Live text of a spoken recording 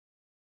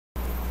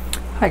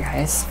Hi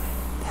guys,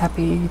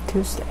 happy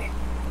Tuesday.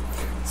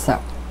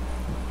 So,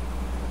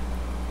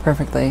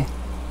 perfectly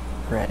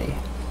ready.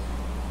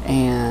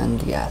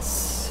 And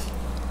yes,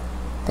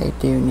 they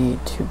do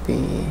need to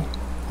be,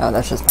 oh,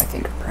 that's just my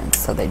fingerprints,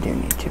 so they do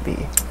need to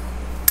be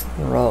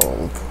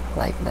rolled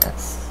like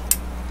this.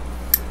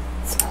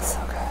 It smells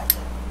so good.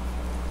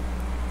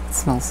 It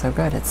smells so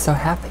good. It's so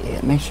happy.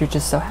 It makes you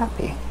just so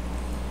happy.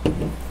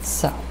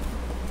 So,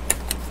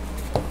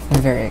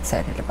 I'm very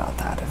excited about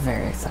that. I'm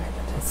very excited.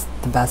 It's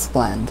the best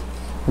blend.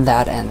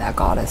 That and that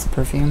Goddess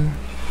perfume.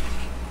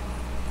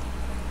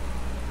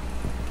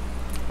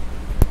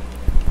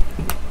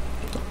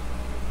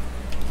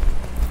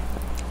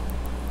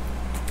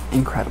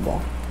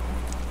 Incredible.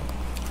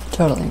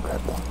 Totally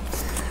incredible.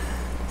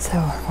 So,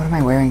 what am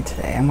I wearing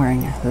today? I'm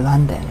wearing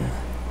London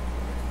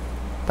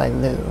by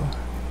Lou.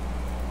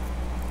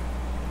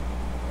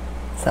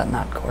 Is that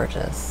not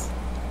gorgeous?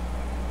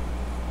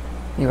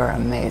 You are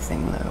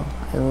amazing, Lou.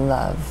 I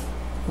love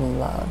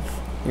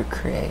your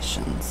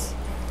creations.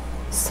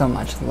 So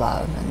much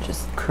love and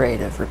just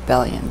creative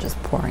rebellion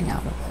just pouring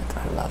out of it.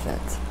 I love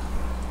it.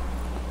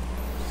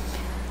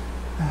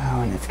 Oh,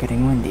 and it's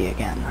getting windy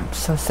again. I'm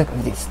so sick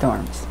of these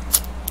storms.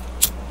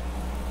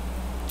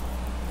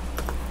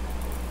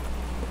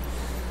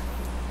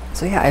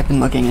 So yeah, I've been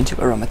looking into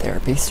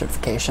aromatherapy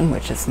certification,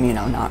 which is, you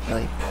know, not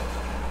really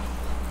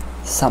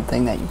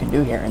something that you can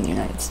do here in the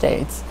United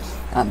States.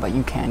 But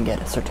you can get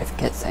a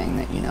certificate saying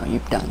that, you know,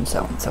 you've done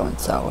so and so and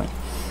so, and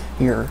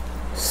you're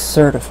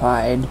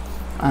certified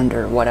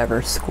under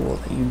whatever school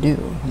that you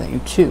do, that you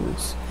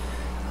choose.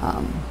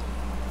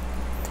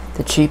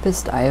 The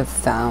cheapest I have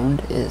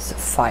found is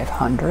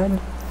 $500,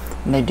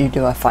 and they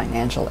do a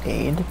financial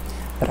aid,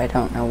 but I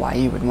don't know why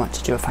you would want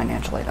to do a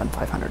financial aid on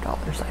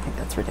 $500. I think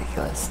that's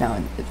ridiculous. Now,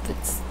 if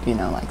it's, you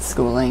know, like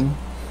schooling,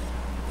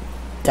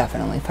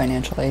 definitely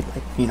financial aid,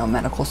 like, you know,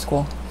 medical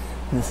school.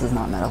 This is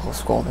not medical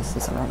school, this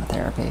is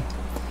aromatherapy,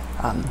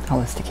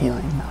 holistic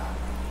healing,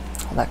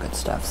 all that good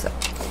stuff. So,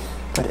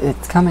 but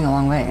it's coming a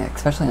long way,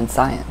 especially in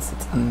science.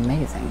 It's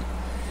amazing.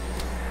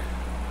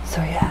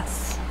 So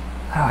yes,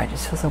 oh, I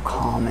just feel so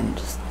calm and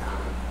just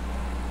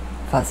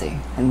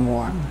fuzzy and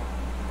warm,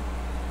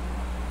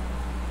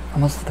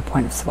 almost to the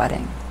point of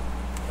sweating.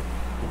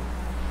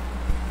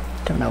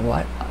 Don't know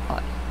what,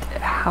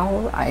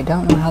 how, I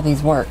don't know how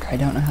these work. I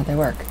don't know how they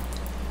work,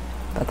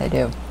 but they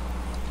do.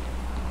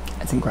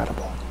 It's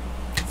incredible.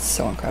 It's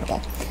so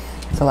incredible.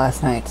 So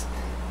last night,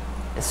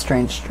 a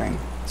strange dream.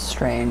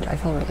 Strange. I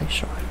feel really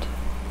short.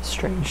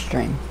 Strange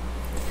dream.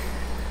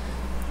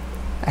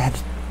 I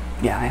have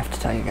to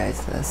tell you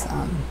guys this.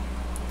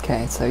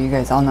 Okay, so you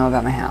guys all know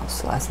about my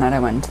house. Last night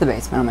I went into the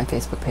basement on my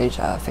Facebook page,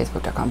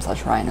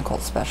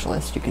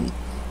 facebook.com/RyanOccult-Specialist. You can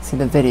see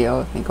the video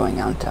of me going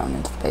down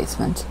into the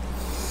basement.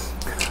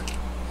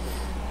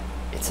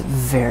 It's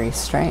very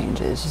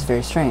strange. It's just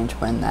very strange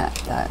when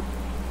that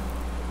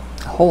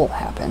hole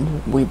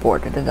happened. We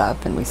boarded it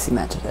up and we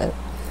cemented it.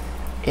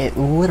 It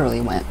literally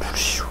went,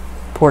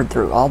 poured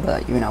through all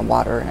the, you know,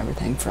 water and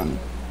everything from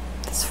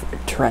this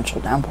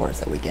torrential downpours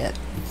that we get,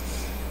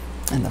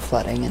 and the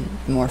flooding, and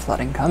more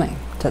flooding coming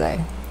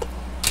today.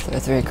 So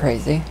it's very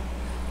crazy.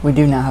 We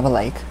do now have a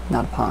lake,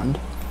 not a pond,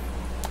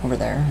 over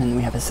there, and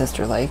we have a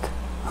sister lake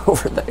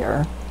over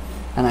there,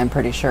 and I'm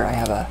pretty sure I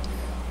have a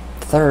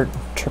third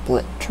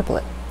triplet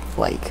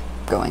lake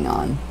going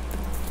on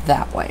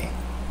that way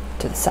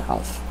to the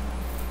south,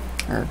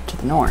 or to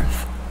the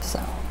north.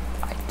 So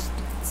it's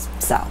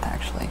south,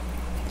 actually.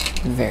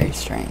 Very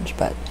strange.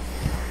 But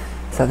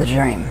so the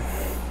dream,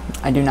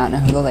 I do not know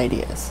who the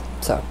lady is,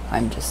 so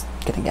I'm just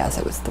gonna guess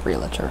it was the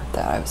realtor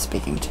that I was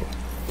speaking to.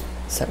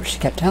 So she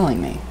kept telling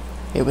me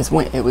it was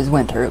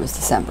winter, it was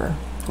December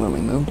when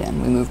we moved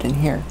in. We moved in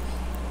here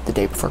the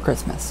day before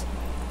Christmas,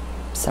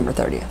 December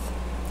 30th,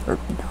 or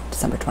no,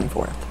 December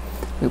 24th.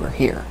 We were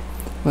here,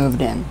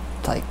 moved in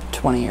like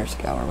 20 years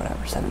ago or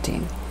whatever,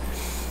 17.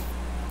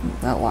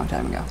 A long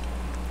time ago.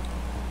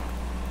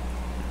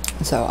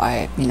 So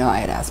I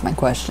had asked my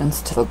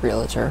questions to the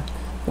realtor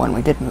when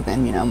we did move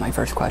in. You know, my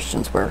first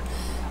questions were,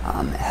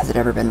 has it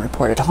ever been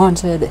reported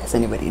haunted? Has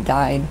anybody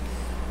died?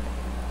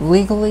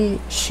 Legally,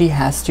 she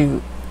has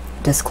to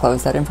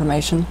disclose that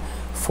information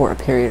for a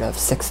period of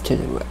 6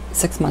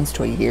 months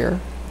to a year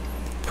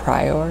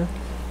prior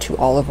to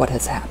all of what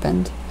has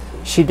happened.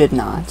 She did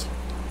not.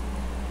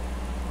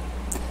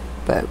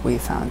 But we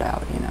found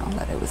out, you know,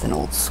 that it was an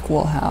old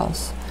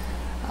schoolhouse.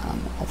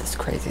 All this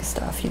crazy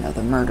stuff, you know,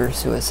 the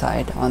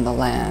murder-suicide on the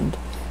land,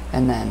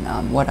 and then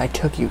what I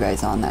took you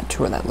guys on that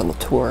tour, that little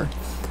tour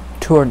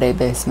day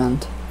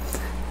basement,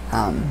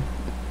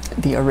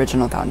 the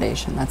original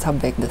foundation. That's how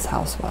big this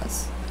house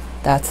was.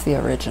 That's the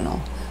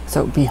original.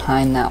 So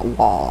behind that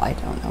wall, I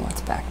don't know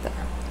what's back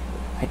there.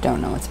 I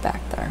don't know what's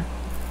back there.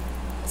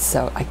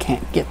 So I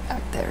can't get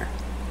back there.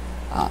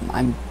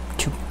 I'm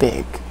too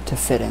big to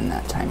fit in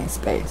that tiny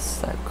space,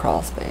 that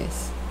crawl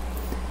space.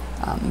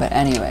 But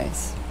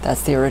anyways,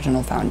 that's the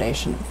original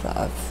foundation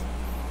of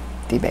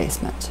the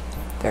basement.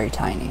 Very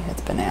tiny.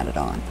 It's been added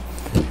on.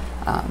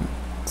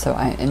 So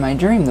in my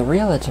dream, the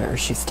realtor,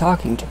 she's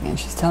talking to me and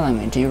she's telling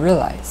me, do you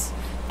realize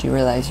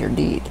your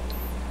deed?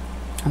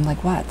 I'm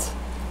like, what?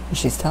 And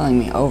she's telling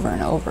me over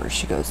and over.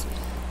 She goes,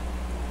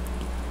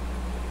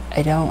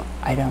 I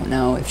don't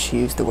know if she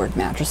used the word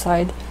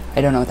matricide.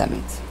 I don't know what that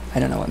means. I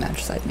don't know what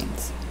matricide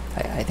means.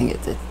 I think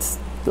it's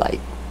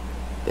like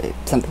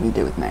something to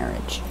do with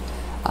marriage.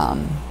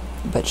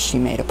 But she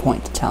made a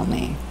point to tell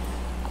me,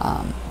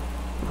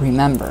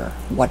 remember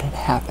what had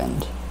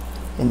happened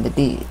in the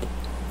deed.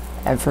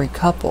 Every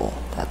couple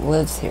that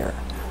lives here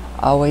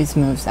always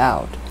moves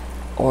out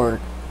or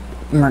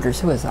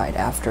murder-suicide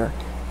after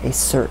a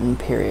certain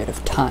period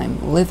of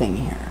time living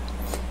here.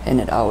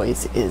 And it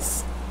always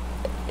ends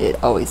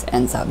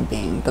up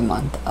being the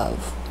month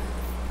of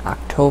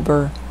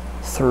October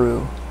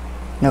through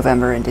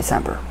November and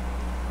December.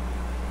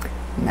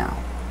 Now,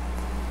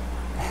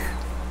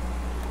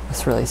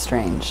 it's really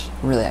strange.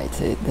 Really,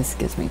 this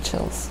gives me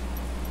chills.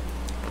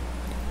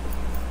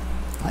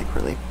 Like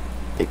really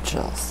big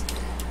chills.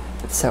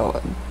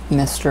 So,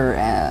 Mr.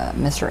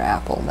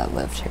 Apple that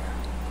lived here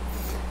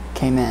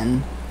came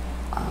in,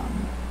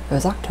 it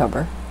was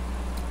October,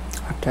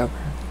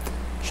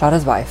 shot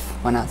his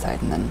wife, went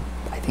outside, and then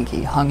I think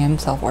he hung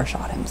himself or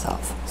shot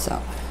himself.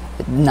 So,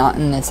 not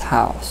in this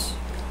house,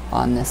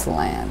 on this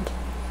land.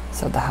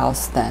 So the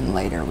house then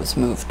later was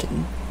moved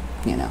and,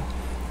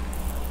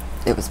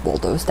 it was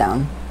bulldozed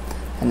down.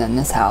 And then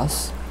this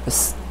house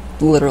was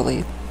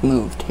literally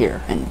moved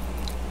here and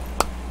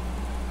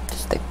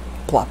just they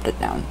plopped it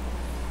down.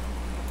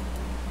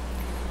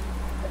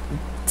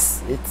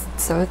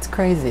 It's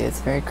crazy. It's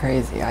very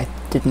crazy. I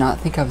did not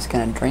think I was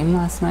going to dream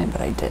last night,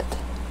 but I did.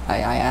 I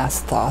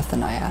asked Thoth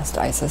and I asked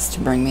Isis to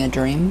bring me a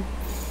dream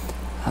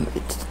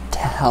to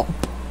help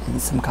in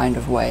some kind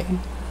of way.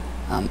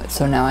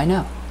 So now I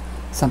know.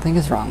 Something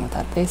is wrong with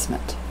that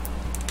basement.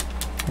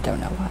 I don't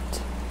know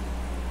what.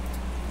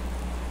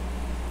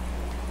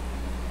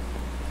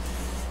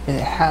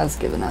 It has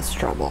given us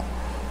trouble.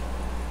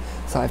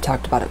 So I've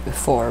talked about it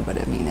before, but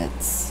I mean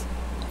it's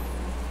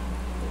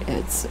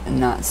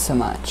not so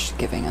much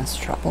giving us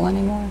trouble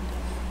anymore.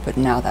 But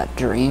now that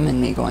dream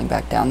and me going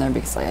back down there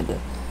because I had to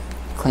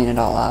clean it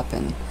all up,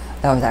 and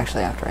that was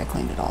actually after I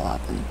cleaned it all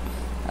up, and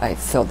I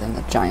filled in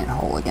the giant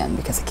hole again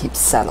because it keeps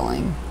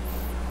settling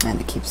and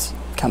it keeps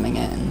coming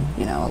in,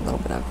 a little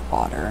bit of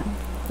water,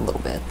 a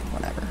little bit,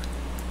 whatever.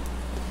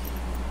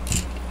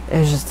 It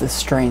was just the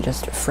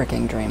strangest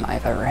freaking dream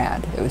I've ever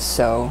had. It was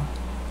so,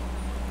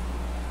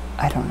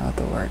 I don't know what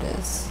the word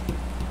is,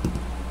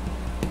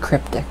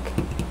 cryptic.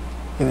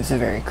 It was a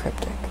very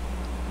cryptic,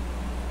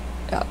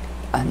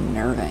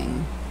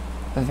 unnerving,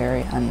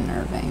 very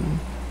unnerving,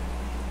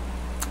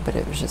 but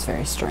it was just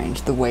very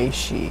strange. The way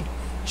she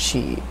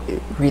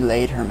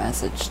relayed her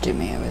message to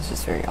me, it was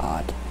just very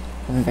odd,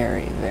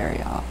 very,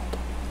 very odd.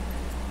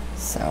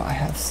 So I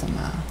have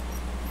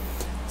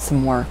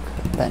some work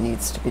that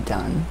needs to be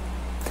done.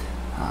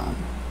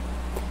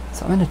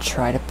 So I'm going to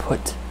try to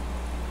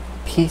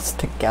piece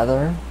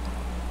together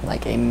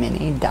like a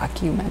mini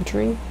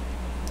documentary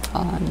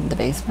on the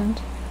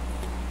basement.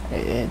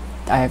 I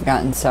have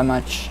gotten so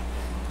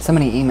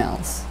many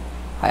emails.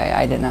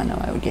 I did not know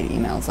I would get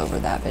emails over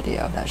that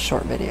video, that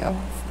short video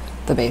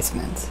of the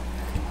basement.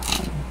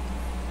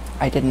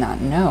 I did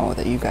not know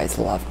that you guys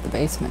loved the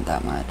basement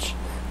that much.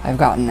 I've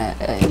gotten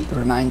it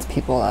reminds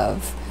people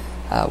of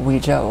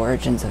Ouija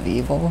Origins of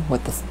Evil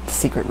with the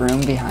secret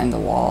room behind the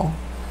wall,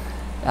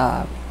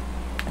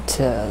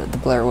 to the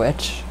Blair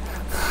Witch.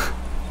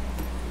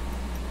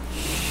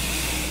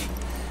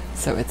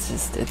 So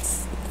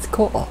it's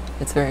cool.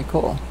 It's very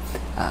cool.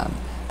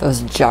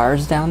 Those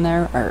jars down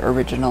there are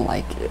original,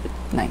 like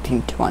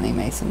 1920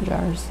 mason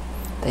jars.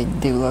 They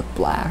do look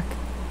black.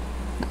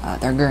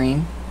 They're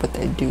green, but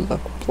they do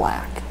look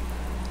black.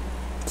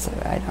 So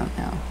I don't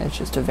know. It's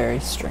just a very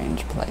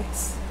strange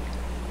place.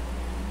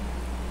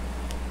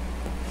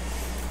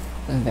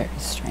 Very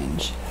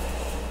strange.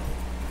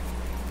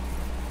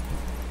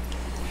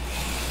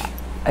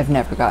 I've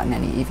never gotten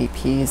any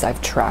EVPs.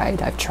 I've tried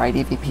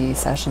EVP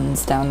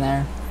sessions down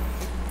there.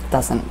 It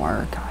doesn't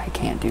work. I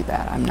can't do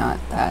that. I'm not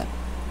that,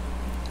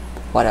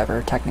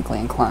 whatever, technically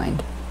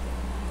inclined.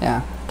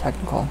 Yeah,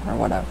 technical, or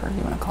whatever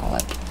you want to call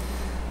it.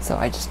 So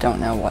I just don't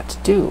know what to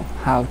do.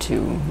 How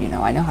to,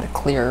 I know how to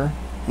clear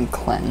and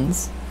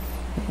cleanse,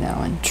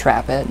 and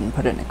trap it and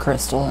put it in a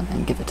crystal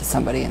and give it to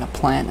somebody in a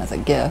plant as a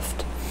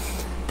gift.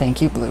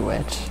 Thank you, Blue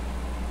Witch.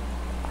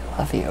 I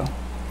love you.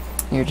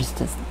 You're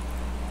just as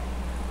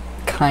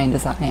kind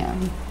as I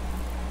am.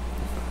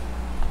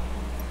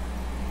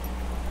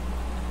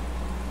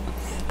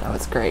 That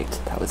was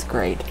great. That was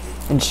great.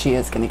 And she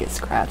is going to get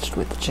scratched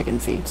with the chicken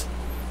feet.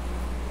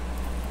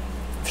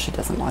 If she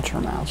doesn't watch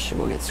her mouth, she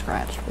will get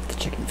scratched with the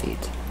chicken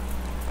feet.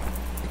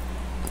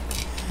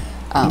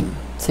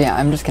 So yeah,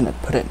 I'm just going to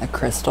put it in a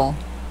crystal.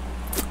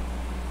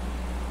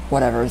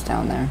 Whatever is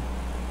down there.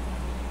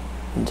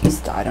 And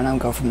just, I don't know,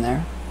 go from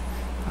there.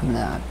 I'm going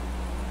to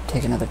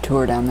take another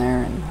tour down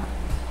there and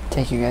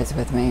take you guys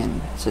with me,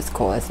 and it's just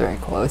cool. It's very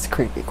cool. It was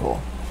creepy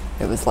cool.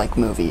 It was like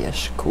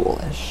movie-ish,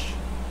 cool-ish.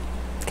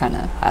 It's kind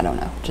of, I don't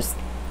know, just,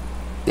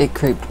 it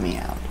creeped me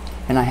out.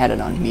 And I had it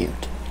on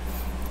mute.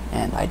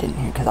 And I didn't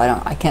hear, because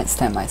I can't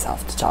stand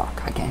myself to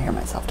talk. I can't hear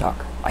myself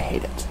talk. I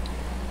hate it.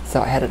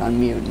 So I had it on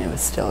mute, and it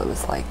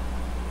was like,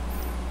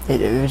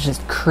 it was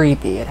just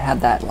creepy. It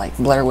had that, like,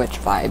 Blair Witch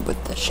vibe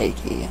with the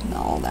shaky and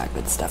all that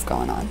good stuff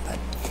going on. But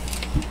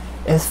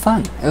it was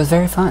fun. It was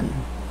very fun.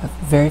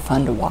 Very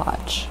fun to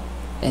watch.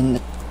 In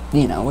the,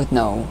 you know, with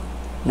no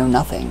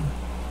nothing.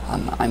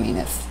 I mean,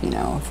 if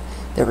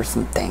there were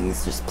some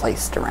things just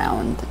placed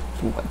around,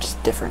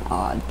 just different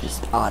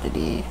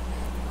oddity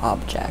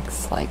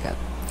objects, like a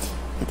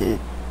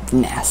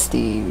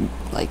nasty,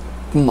 like,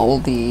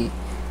 moldy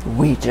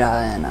Ouija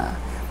and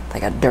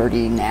like a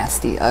dirty,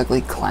 nasty,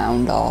 ugly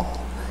clown doll.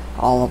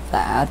 All of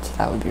that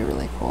would be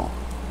really cool.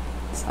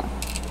 So,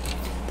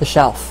 the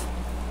shelf.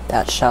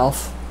 That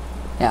shelf,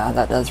 yeah,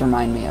 that does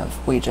remind me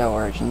of Ouija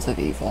Origins of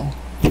Evil.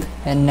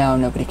 And no,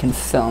 nobody can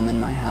film in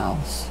my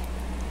house.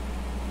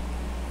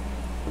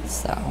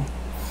 So,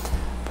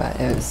 but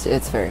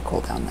it's very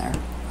cool down there.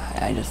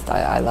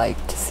 I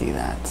like to see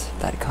that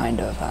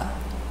kind of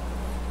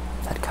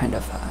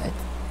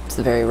it's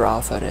very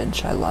raw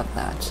footage. I love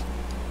that.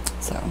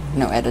 So,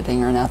 no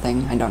editing or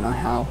nothing. I don't know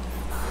how.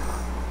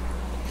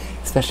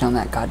 Especially on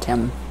that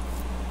goddamn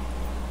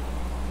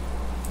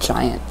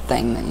giant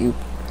thing that you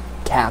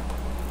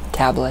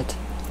tablet.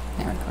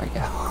 There we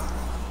go.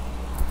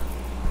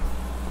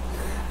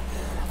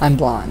 I'm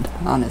blonde,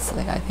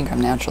 honestly. I think I'm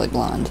naturally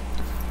blonde.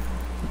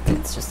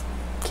 It just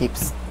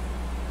keeps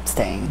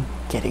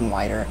getting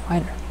whiter and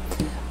whiter.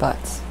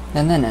 But,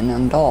 and then in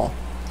Undul,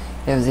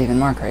 it was even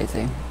more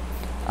crazy.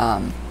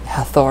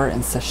 Hathor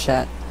and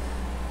Sachet,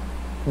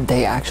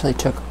 they actually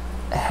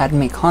had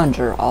me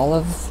conjure all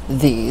of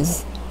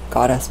these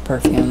goddess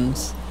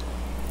perfumes,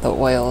 the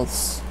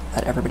oils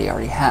that everybody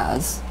already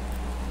has,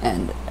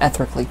 and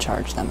ethically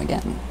charge them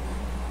again.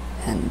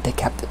 And they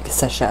kept it.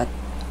 Sachet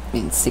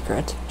means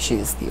secret.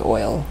 She's the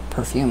oil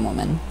perfume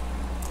woman.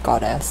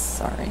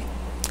 Goddess.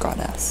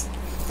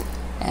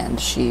 And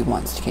she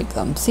wants to keep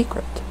them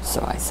secret.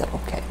 So I said,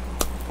 okay.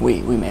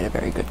 We made a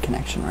very good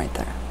connection right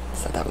there.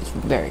 So that was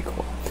very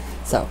cool.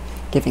 So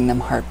giving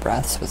them heart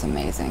breaths was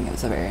amazing. It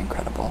was very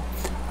incredible.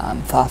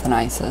 Thoth and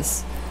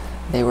Isis,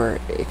 they were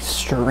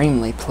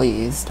extremely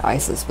pleased.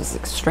 Isis was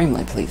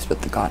extremely pleased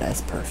with the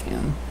goddess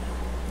perfume.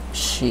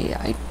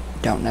 I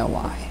don't know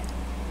why.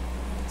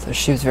 So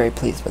she was very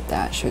pleased with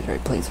that. She was very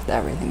pleased with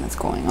everything that's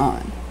going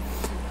on.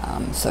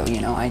 So,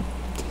 I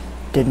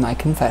did my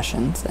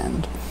confessions,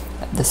 and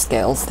the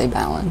scales, they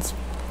balanced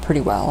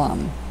pretty well.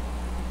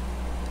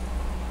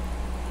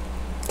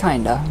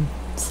 Kinda.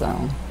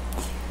 So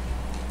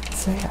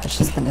yeah,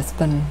 it's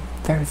been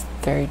very,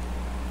 very,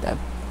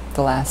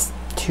 the last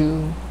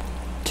two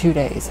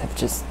days have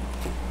just,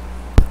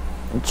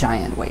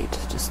 giant weight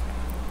just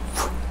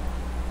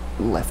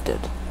lifted.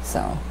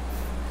 So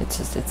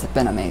it's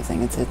been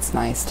amazing. It's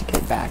nice to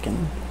get back,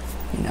 and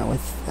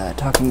with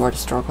Talking Board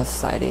Historical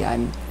Society,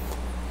 I'm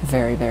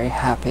very, very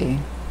happy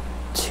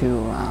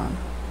to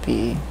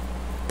be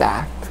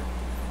back,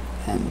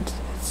 and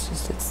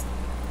it's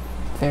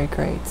very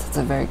great. It's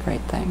a very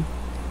great thing.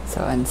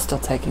 So, and still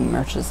taking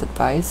Merch's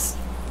advice.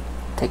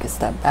 Take a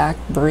step back,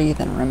 breathe,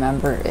 and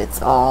remember,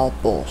 it's all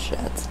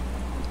bullshit.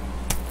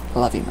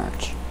 Love you,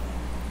 Merch.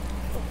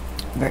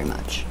 Very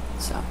much.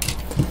 So,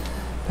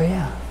 but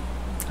yeah.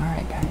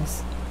 Alright,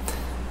 guys.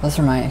 Those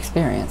are my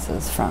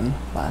experiences from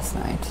last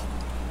night.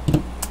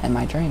 And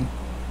my dream.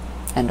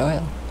 And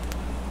oil.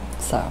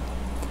 So,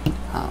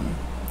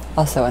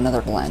 also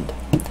another blend.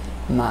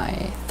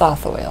 My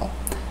Thoth oil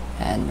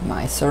and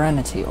my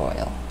Serenity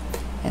oil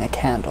in a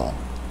candle.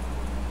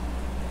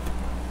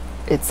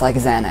 It's like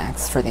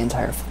Xanax for the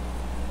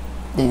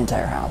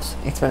entire house,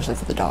 especially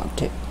for the dog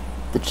too.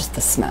 Just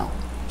the smell.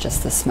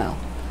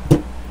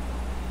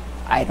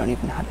 I don't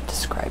even know how to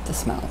describe the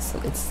smell.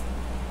 So it's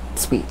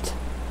sweet,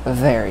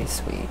 very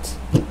sweet,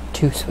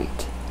 too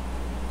sweet.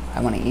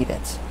 I want to eat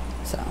it.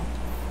 So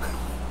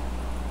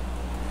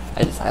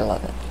I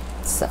love it.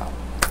 So,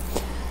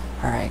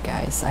 all right,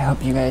 guys. I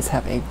hope you guys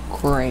have a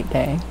great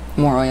day.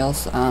 More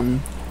oils.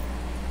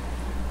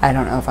 I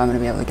don't know if I'm gonna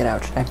be able to get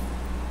out today.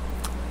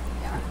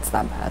 It's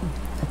that bad.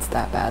 It's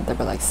that bad. There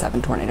were like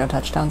 7 tornado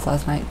touchdowns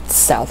last night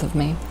south of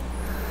me.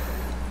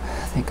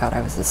 Thank God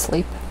I was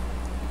asleep.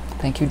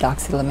 Thank you,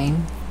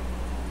 doxylamine.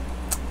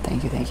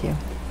 Thank you.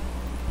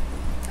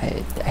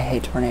 I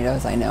hate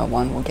tornadoes. I know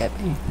one will get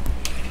me.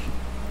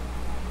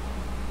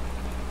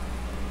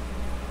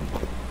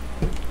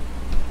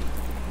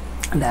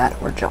 That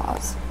or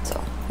Jaws. So,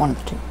 one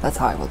of the two. That's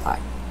how I will die.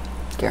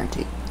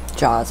 Guaranteed.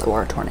 Jaws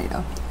or a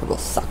tornado. It will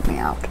suck me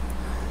out.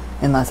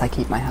 Unless I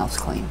keep my house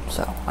clean.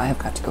 So, I have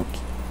got to go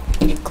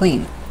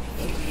clean.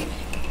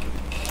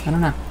 I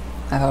don't know.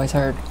 I've always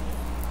heard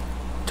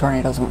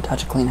tornadoes won't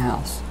touch a clean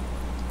house.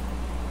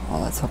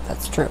 Well, let's hope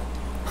that's true.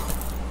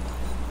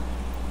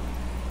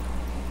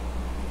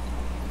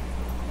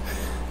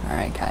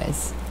 Alright,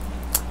 guys.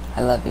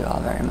 I love you all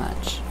very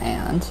much.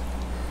 And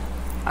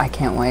I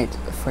can't wait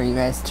for you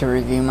guys to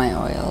review my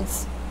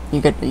oils.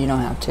 You don't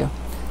have to.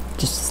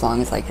 just as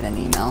long as I get an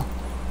email.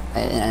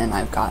 And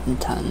I've gotten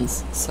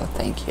tons, so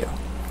thank you.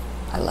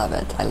 I love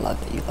it. I love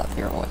that you love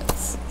your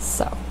oils.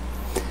 So,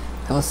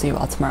 I will see you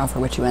all tomorrow for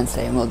Witchy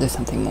Wednesday, and we'll do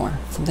something more.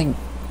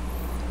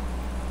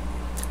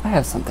 I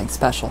have something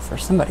special for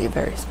somebody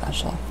very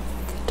special.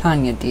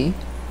 Tanya D.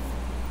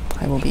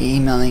 I will be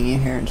emailing you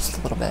here in just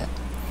a little bit.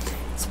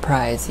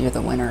 Surprise, you're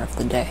the winner of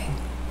the day.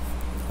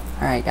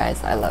 Alright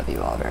guys, I love you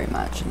all very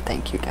much, and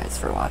thank you guys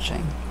for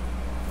watching.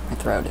 My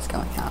throat is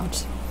going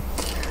out.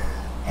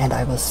 And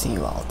I will see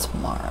you all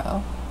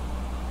tomorrow.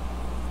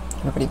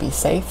 Everybody be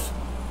safe,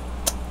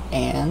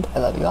 and I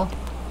love you all.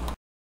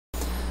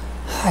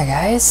 Hi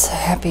guys,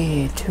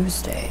 happy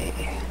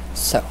Tuesday.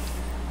 So,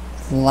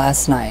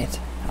 last night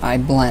I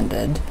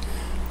blended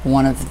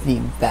one of the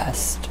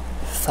best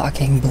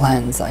fucking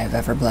blends I have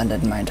ever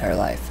blended in my entire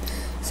life.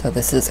 So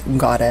this is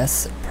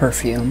Goddess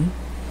perfume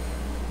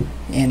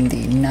in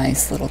the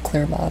nice little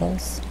clear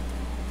bottles.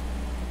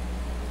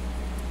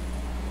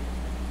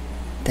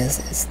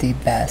 This is the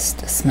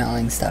best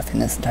smelling stuff in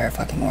this entire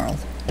fucking world.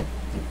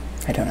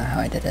 I don't know how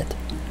I did it.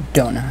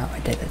 Don't know how I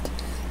did it.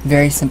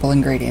 Very simple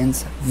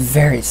ingredients.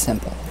 Very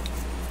simple.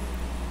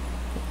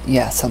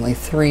 Yes, only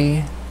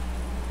 3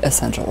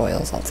 essential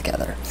oils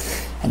altogether,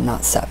 and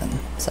not 7.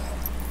 So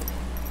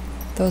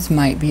those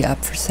might be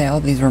up for sale.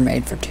 These were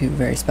made for 2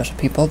 very special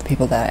people. The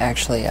people that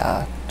actually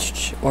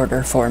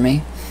order for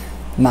me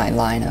my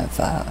line of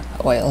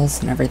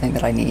oils and everything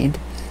that I need.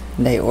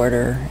 They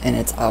order, and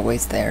it's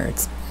always there.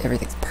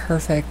 Everything's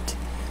perfect.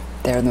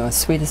 They're the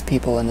most sweetest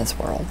people in this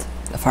world.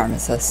 A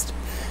pharmacist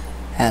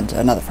and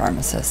another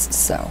pharmacist,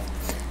 so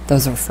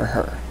those are for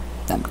her,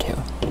 them too.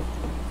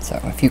 So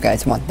if you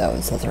guys want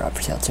those are up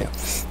for sale too.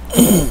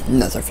 And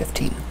those are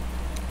 15.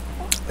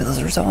 But those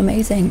are so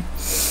amazing.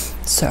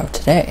 So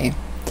today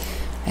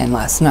and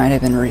last night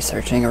I've been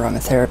researching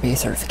aromatherapy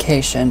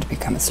certification to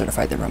become a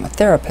certified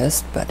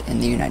aromatherapist, but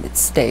in the United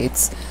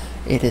States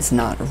it is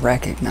not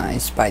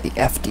recognized by the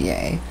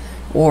FDA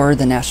or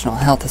the National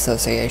Health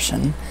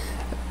Association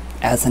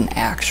as an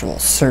actual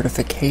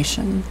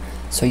certification.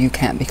 So you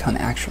can't become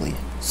actually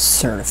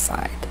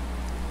certified,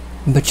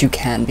 but you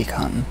can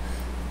become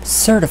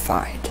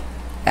certified,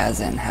 as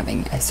in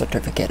having a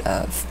certificate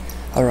of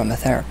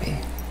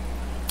aromatherapy.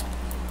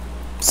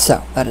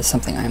 So that is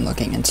something I'm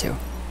looking into.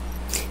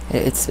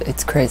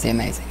 It's crazy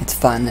amazing. It's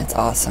fun. It's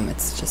awesome.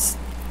 It's just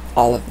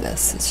all of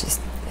this.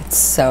 It's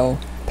so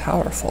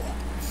powerful.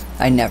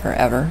 I never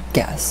ever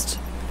guessed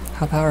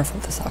how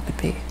powerful this all could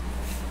be.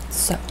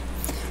 So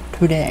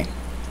today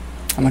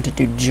I want to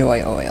do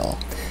joy oil.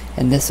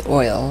 And this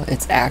oil,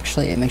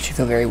 it makes you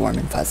feel very warm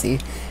and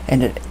fuzzy,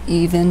 and it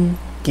even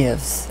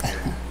gives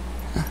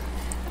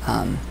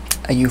a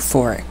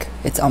euphoric,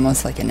 it's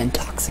almost like an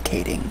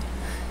intoxicating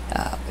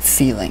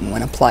feeling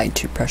when applied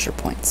to pressure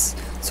points.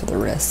 So the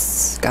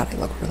wrists, God, I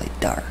look really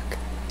dark.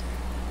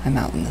 I'm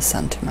out in the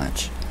sun too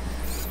much.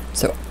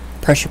 So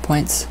pressure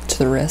points to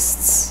the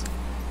wrists,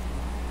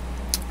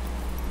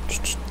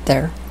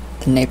 there,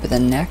 the nape of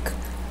the neck,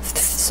 the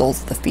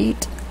soles of the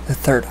feet, the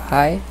third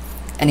eye.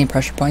 Any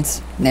pressure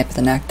points, nape of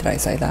the neck, did I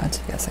say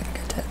that? Yes, I think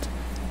I did.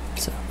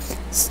 So,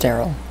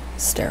 sterile,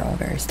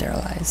 very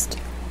sterilized.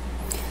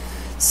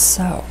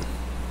 So,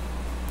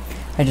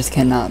 I just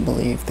cannot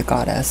believe the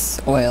Goddess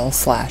oil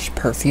 /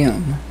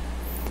 perfume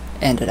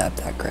ended up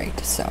that great.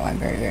 So, I'm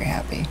very, very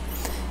happy.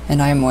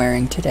 And I am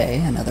wearing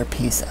today another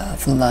piece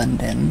of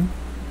London,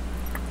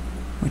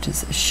 which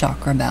is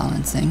chakra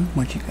balancing,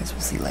 which you guys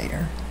will see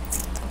later.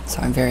 So,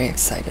 I'm very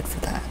excited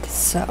for that.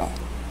 So,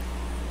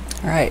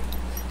 alright.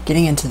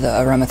 Getting into the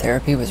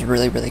aromatherapy was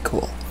really, really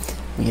cool.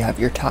 You have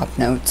your top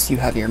notes, you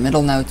have your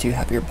middle notes, you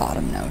have your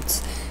bottom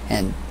notes.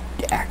 And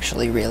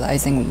actually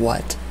realizing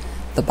what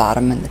the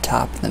bottom and the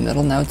top and the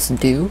middle notes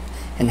do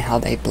and how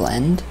they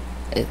blend,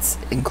 it's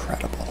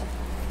incredible.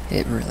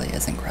 It really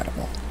is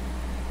incredible.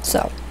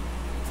 So,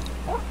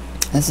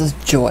 this is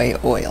joy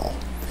oil,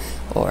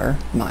 or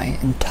my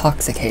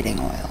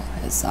intoxicating oil,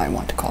 as I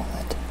want to call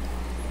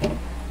it.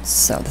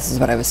 So, this is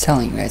what I was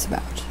telling you guys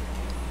about.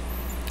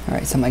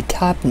 Alright, so my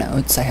top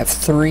notes, I have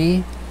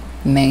 3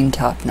 main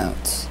top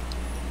notes,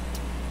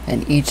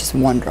 and each is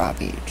 1 drop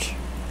each.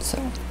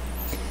 So,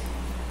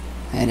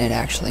 and it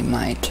actually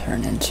might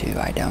turn into,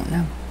 I don't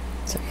know.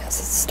 So yes,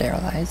 it's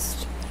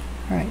sterilized.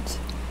 Alright,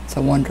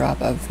 so 1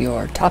 drop of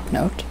your top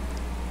note.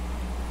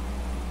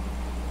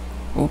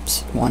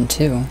 Oops, 1,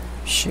 2,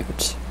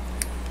 shoot.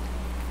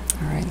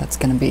 Alright, that's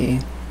gonna be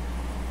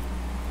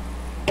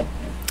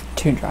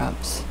 2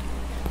 drops.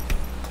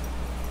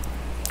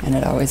 And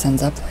it always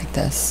ends up like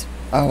this.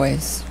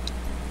 Always.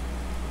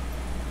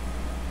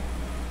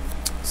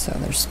 So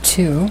there's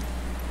 2.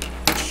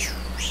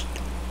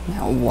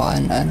 Now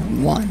 1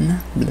 and 1.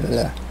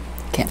 Blah.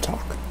 Can't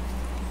talk.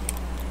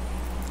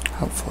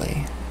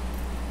 Hopefully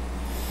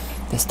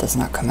this does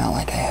not come out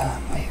like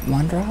wait,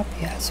 1 drop?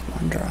 Yes,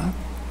 1 drop.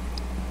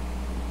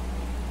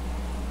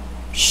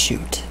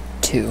 Shoot.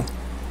 2.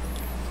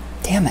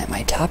 Damn it,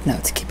 my top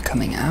notes keep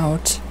coming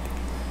out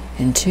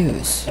in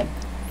 2s.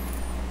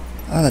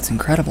 Oh, that's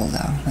incredible,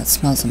 though. That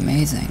smells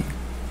amazing.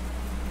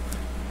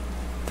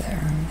 there.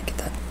 I'm gonna get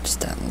that just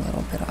that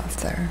little bit off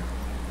there.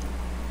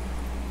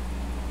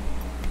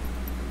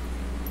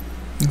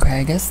 Okay,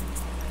 I guess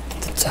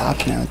the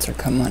top notes are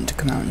wanting to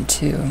come out in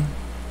 2.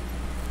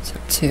 So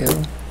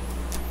 2.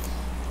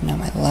 Now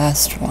my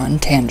last one,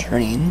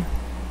 tangerine.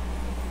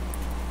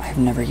 I've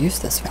never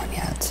used this one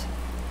yet.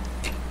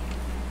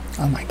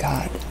 Oh my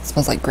god, it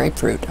smells like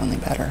grapefruit, only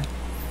better.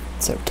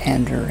 So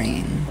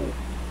tangerine.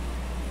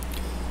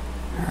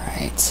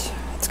 Alright,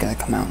 it's gonna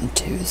come out in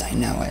 2s, I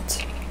know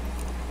it.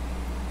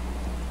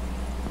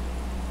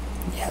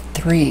 Yeah,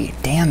 3,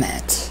 damn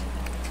it.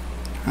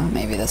 Oh,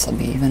 maybe this will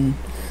be even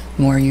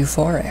more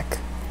euphoric.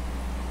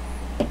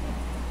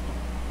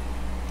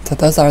 So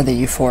those are the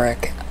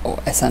euphoric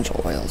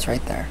essential oils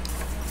right there.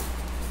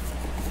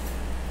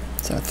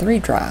 So 3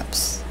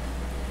 drops.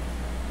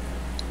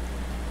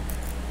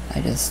 I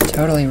just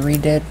totally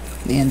redid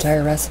the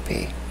entire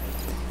recipe.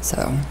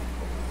 So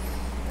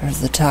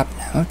there's the top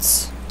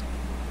notes.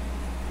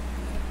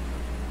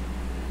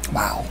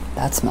 Wow,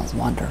 that smells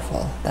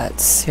wonderful. That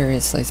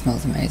seriously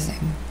smells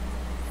amazing.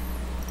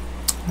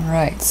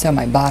 Alright, so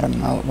my bottom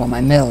note, well,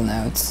 my middle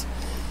notes.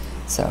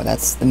 So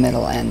that's the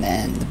middle and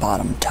then the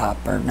bottom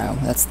top, or no,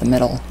 that's the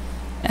middle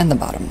and the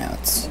bottom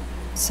notes.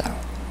 So,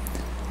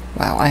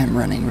 wow, I am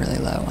running really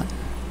low on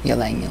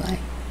ylang ylang.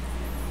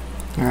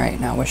 Alright,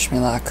 now wish me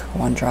luck.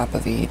 1 drop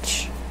of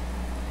each.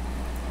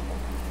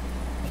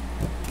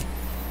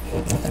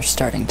 They're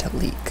starting to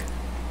leak.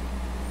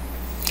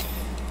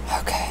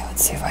 Okay,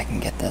 let's see if I can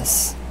get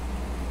this.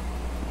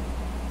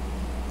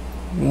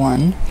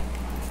 1.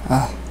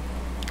 Oh.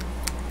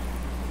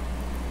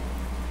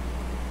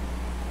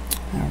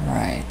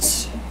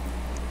 Alright.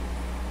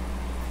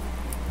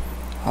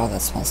 Oh,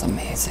 that smells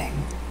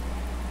amazing.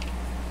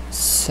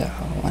 So,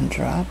 1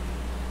 drop.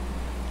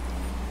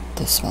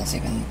 This smells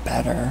even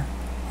better.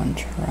 1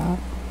 drop.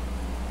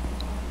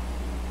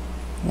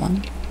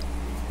 1.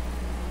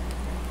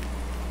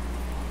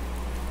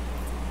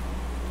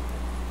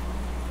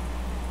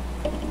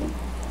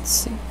 Let's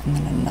see, and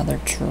then another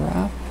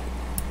drop.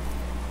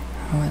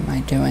 How am I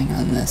doing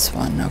on this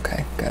one?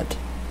 Okay, good.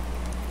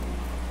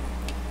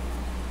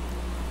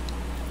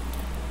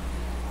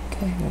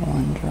 Okay,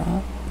 1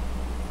 drop.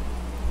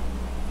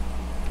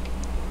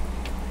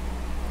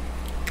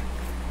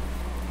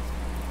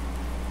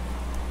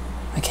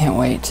 I can't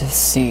wait to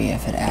see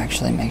if it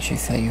actually makes you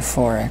feel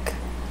euphoric.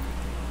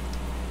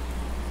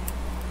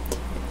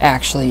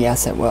 Actually,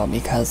 yes, it will,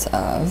 because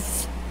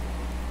of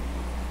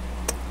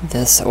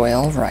this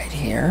oil right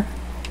here.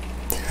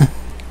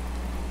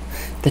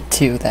 The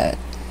 2 that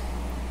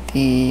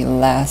these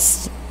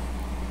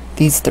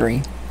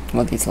 3,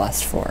 well, these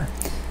last 4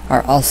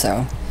 are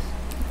also,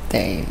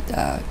 they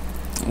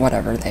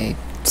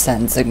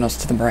send signals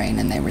to the brain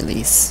and they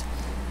release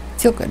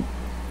feel good.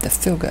 The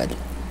feel good.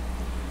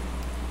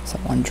 So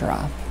 1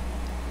 drop.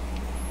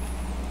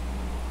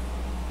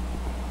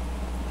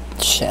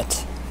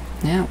 Shit.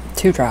 Yeah,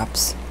 2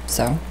 drops.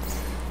 So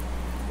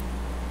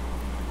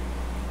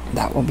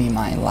that will be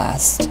my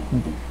last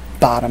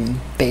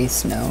bottom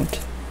base note.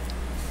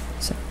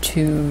 So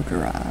 2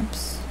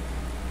 drops.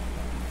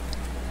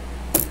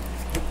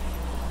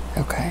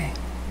 Okay.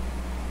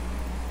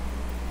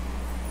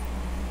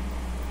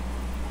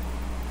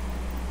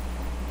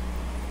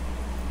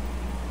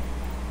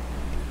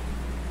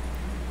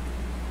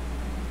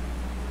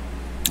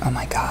 Oh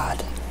my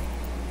god.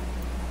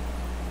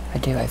 I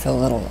do, I feel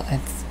a little,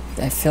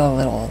 I feel a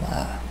little,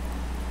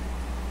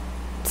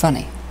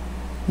 funny.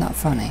 Not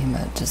funny,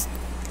 but just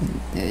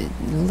a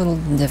little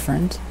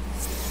different.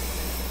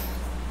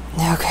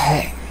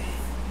 Okay.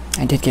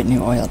 I did get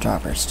new oil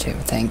droppers too,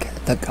 thank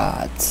the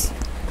gods.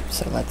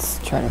 So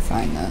let's try to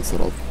find those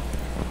little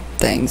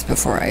things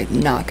before I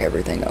knock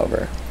everything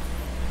over.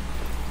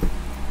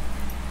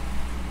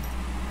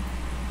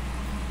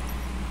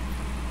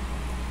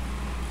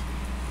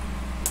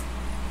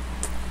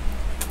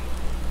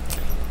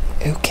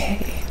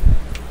 Okay.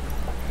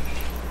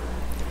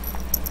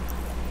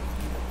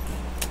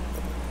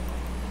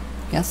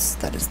 Yes,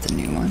 that is the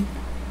new one.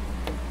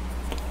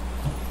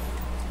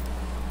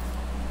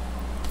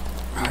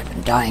 I've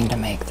been dying to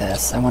make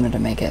this. I wanted to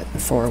make it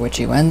for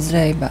Witchy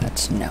Wednesday,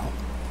 but no.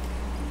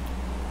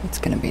 It's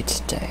gonna be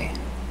today.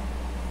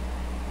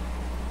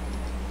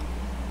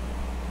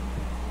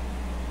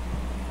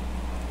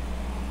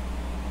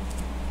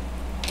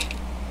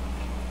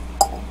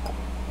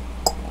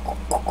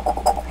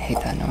 I hate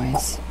that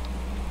noise.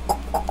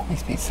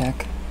 Makes me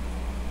sick.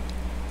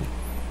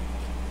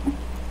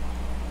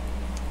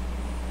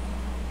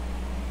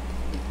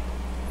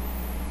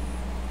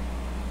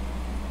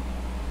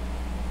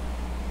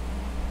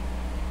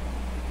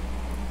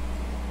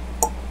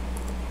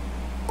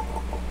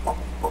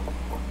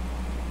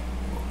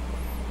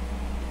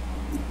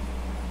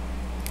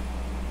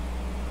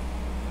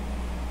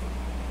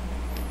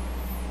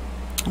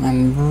 And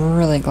I'm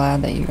really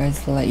glad that you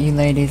guys, you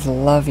ladies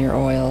love your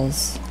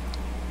oils.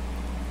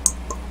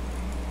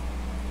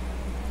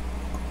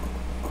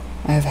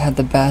 I've had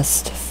the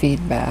best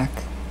feedback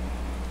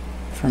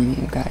from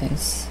you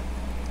guys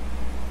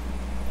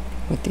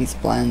with these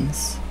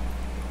blends.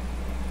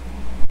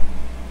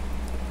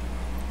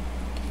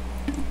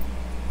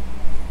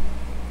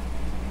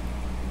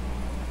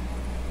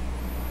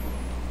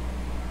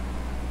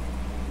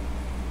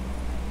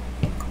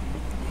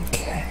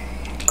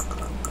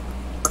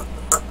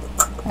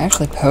 I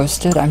actually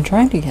posted, I'm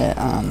trying to get,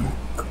 a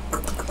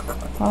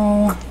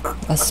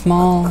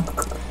small,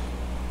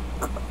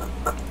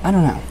 I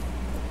don't know,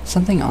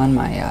 something on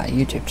my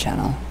YouTube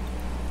channel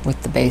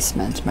with the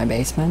basement, my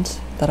basement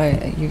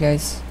that you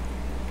guys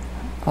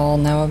all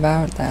know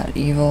about, that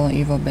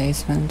evil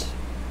basement.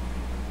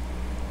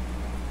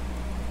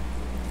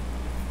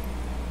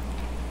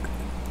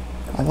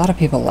 A lot of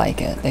people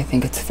like it. They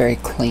think it's very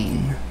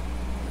clean.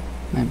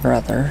 My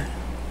brother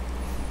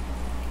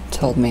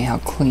told me how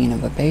clean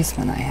of a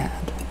basement I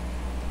had.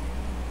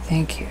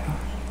 Thank you.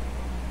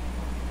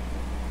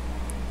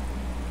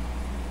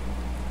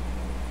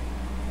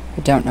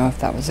 I don't know if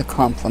that was a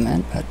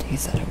compliment, but he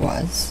said it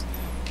was.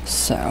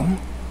 So,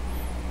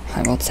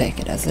 I will take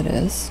it as it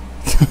is.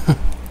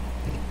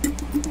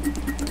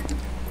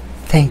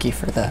 Thank you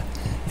for the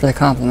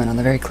compliment on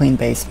the very clean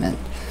basement,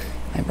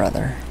 my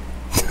brother.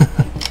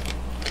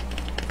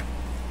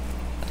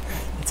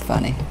 It's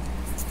funny.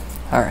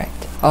 Alright.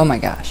 Oh my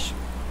gosh.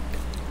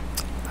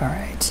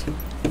 Alright.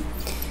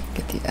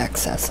 Get the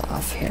excess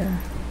off here.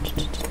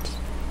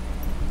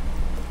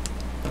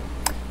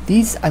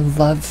 These, I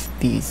love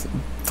these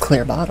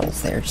clear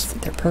bottles. They're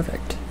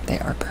perfect. They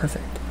are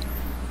perfect.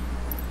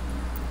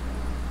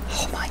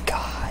 Oh my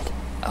god.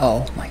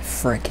 Oh my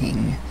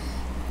freaking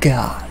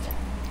god.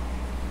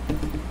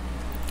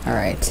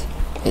 Alright.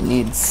 It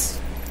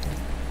needs...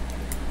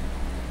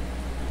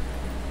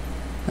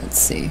 Let's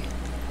see.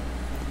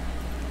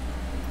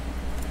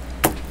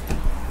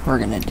 We're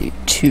gonna do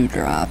 2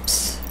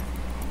 drops.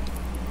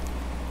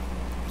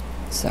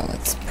 So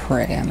let's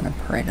pray. I'm gonna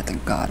pray to the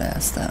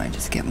goddess that I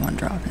just get 1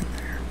 drop in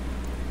there.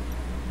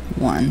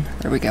 1.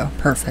 There we go.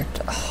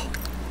 Perfect. Oh,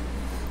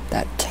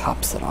 that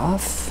tops it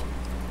off.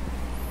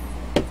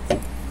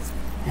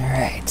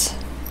 Alright.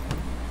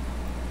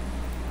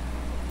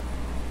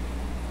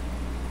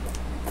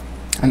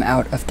 I'm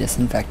out of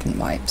disinfectant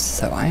wipes,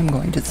 so I am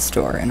going to the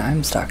store and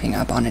I'm stocking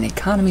up on an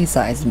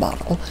economy-sized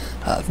bottle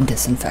of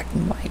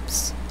disinfectant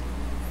wipes.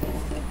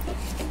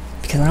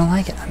 Because I don't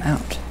like it. I'm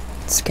out.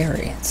 It's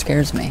scary. It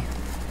scares me.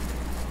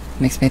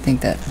 It makes me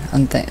think that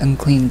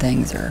unclean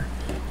things are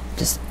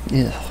just,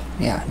 ugh.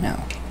 Yeah,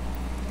 no.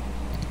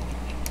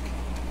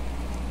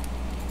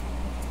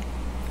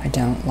 I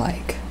don't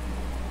like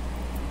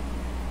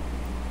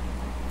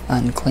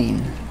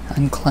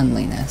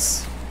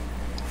uncleanliness.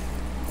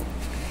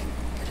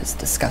 It is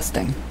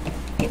disgusting.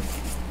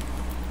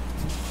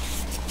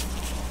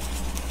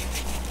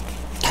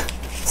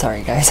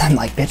 Sorry guys, I'm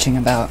like bitching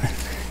about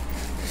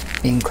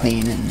being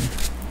clean and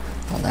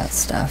all that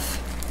stuff.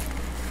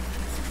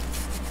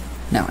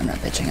 No, I'm not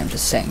bitching, I'm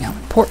just saying how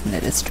important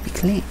it is to be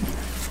clean.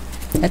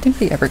 I think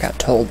they ever got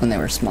told when they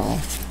were small,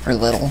 or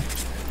little,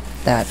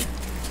 that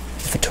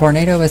if a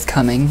tornado is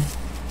coming,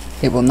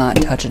 it will not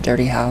touch a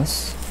dirty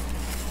house.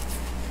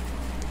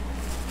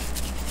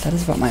 That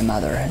is what my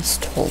mother has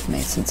told me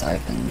since I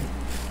can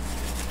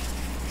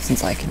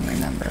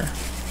remember.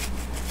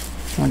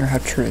 I wonder how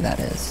true that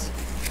is.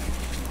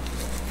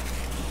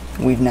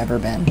 We've never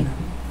been.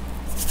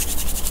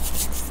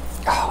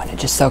 Oh, and it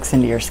just soaks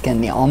into your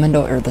skin. The almond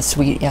oil, or the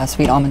sweet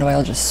almond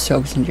oil just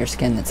soaks into your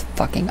skin. It's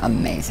fucking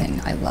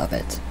amazing. I love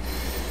it.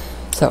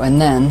 So,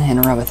 and then, in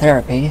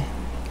aromatherapy,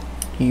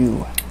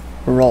 you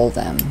roll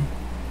them.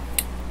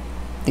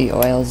 The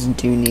oils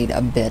do need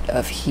a bit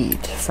of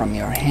heat from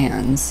your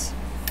hands.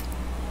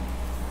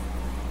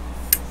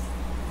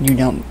 You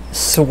don't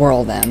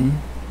swirl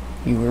them,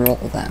 you roll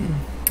them.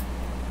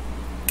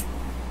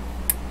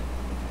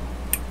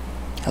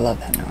 I love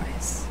that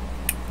noise.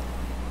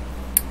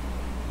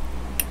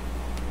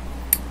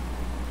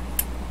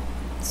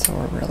 So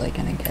we're really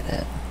gonna get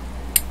it.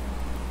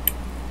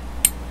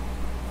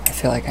 I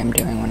feel like I'm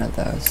doing one of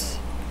those.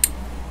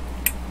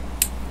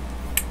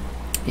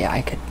 Yeah,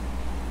 I could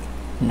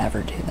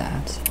never do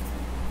that.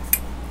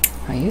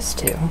 I used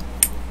to.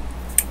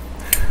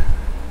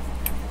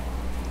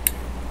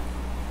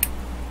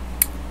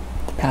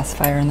 The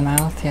pacifier in the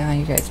mouth? Yeah,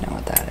 you guys know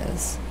what that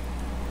is.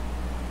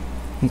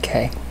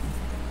 Okay.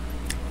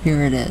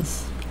 Here it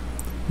is.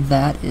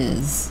 That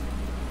is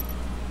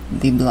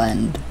the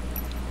blend.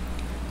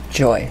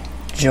 Joy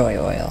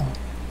oil.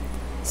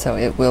 So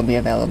it will be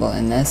available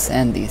in this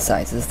and these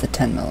sizes, the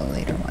 10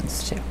 milliliter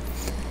ones too.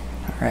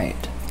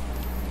 Alright.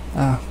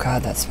 Oh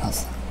god, that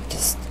smells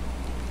just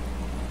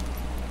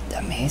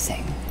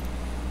amazing.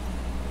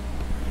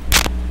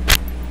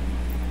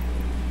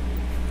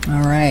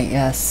 Alright,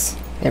 yes.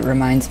 It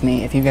reminds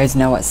me, if you guys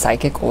know what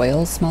psychic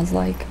oil smells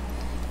like,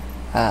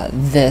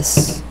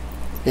 this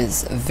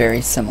is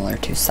very similar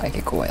to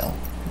psychic oil.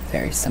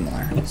 Very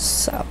similar.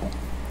 So,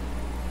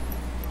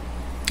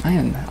 I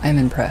am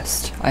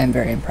impressed. I am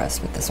very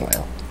impressed with this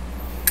oil.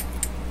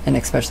 And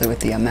especially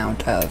with the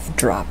amount of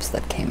drops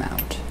that came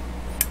out.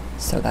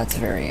 So that's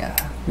very,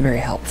 very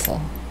helpful.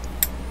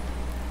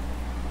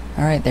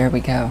 Alright, there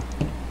we go.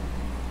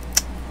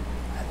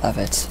 I love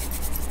it.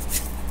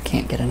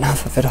 Can't get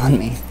enough of it on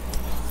me.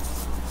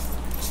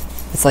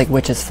 It's like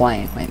witch's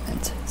flying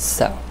ointment.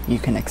 So, you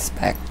can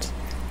expect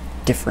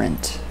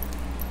different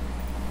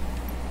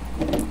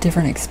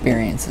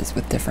experiences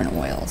with different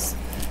oils.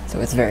 So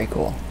it's very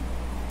cool.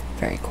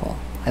 Very cool.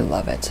 I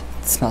love it.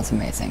 It smells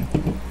amazing.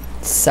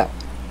 So,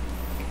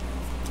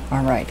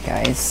 alright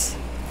guys.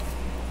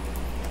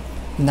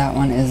 That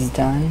one is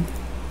done.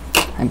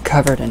 I'm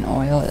covered in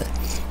oil. It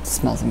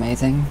smells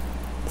amazing.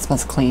 It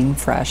smells clean,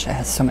 fresh. It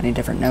has so many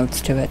different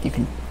notes to it. You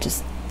can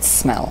just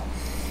smell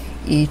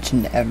each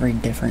and every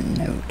different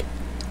note.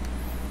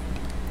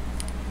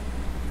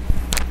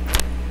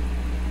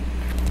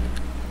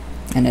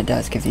 And it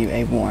does give you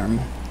a warm,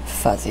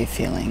 fuzzy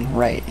feeling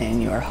right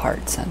in your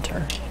heart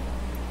center.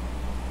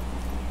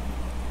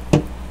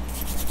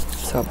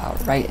 So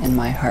about right in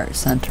my heart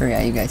center,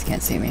 yeah, you guys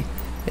can't see me.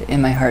 In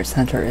my heart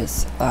center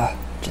is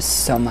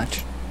just so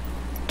much,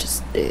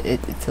 just, it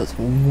feels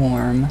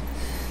warm.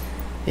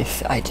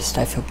 I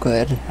feel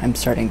good. I'm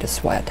starting to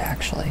sweat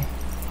actually.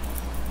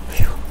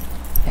 Whew.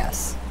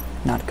 Yes,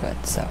 not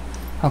good. So,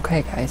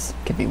 okay guys,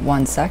 give me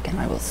 1 second.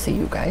 I will see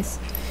you guys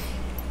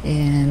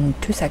in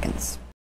 2 seconds.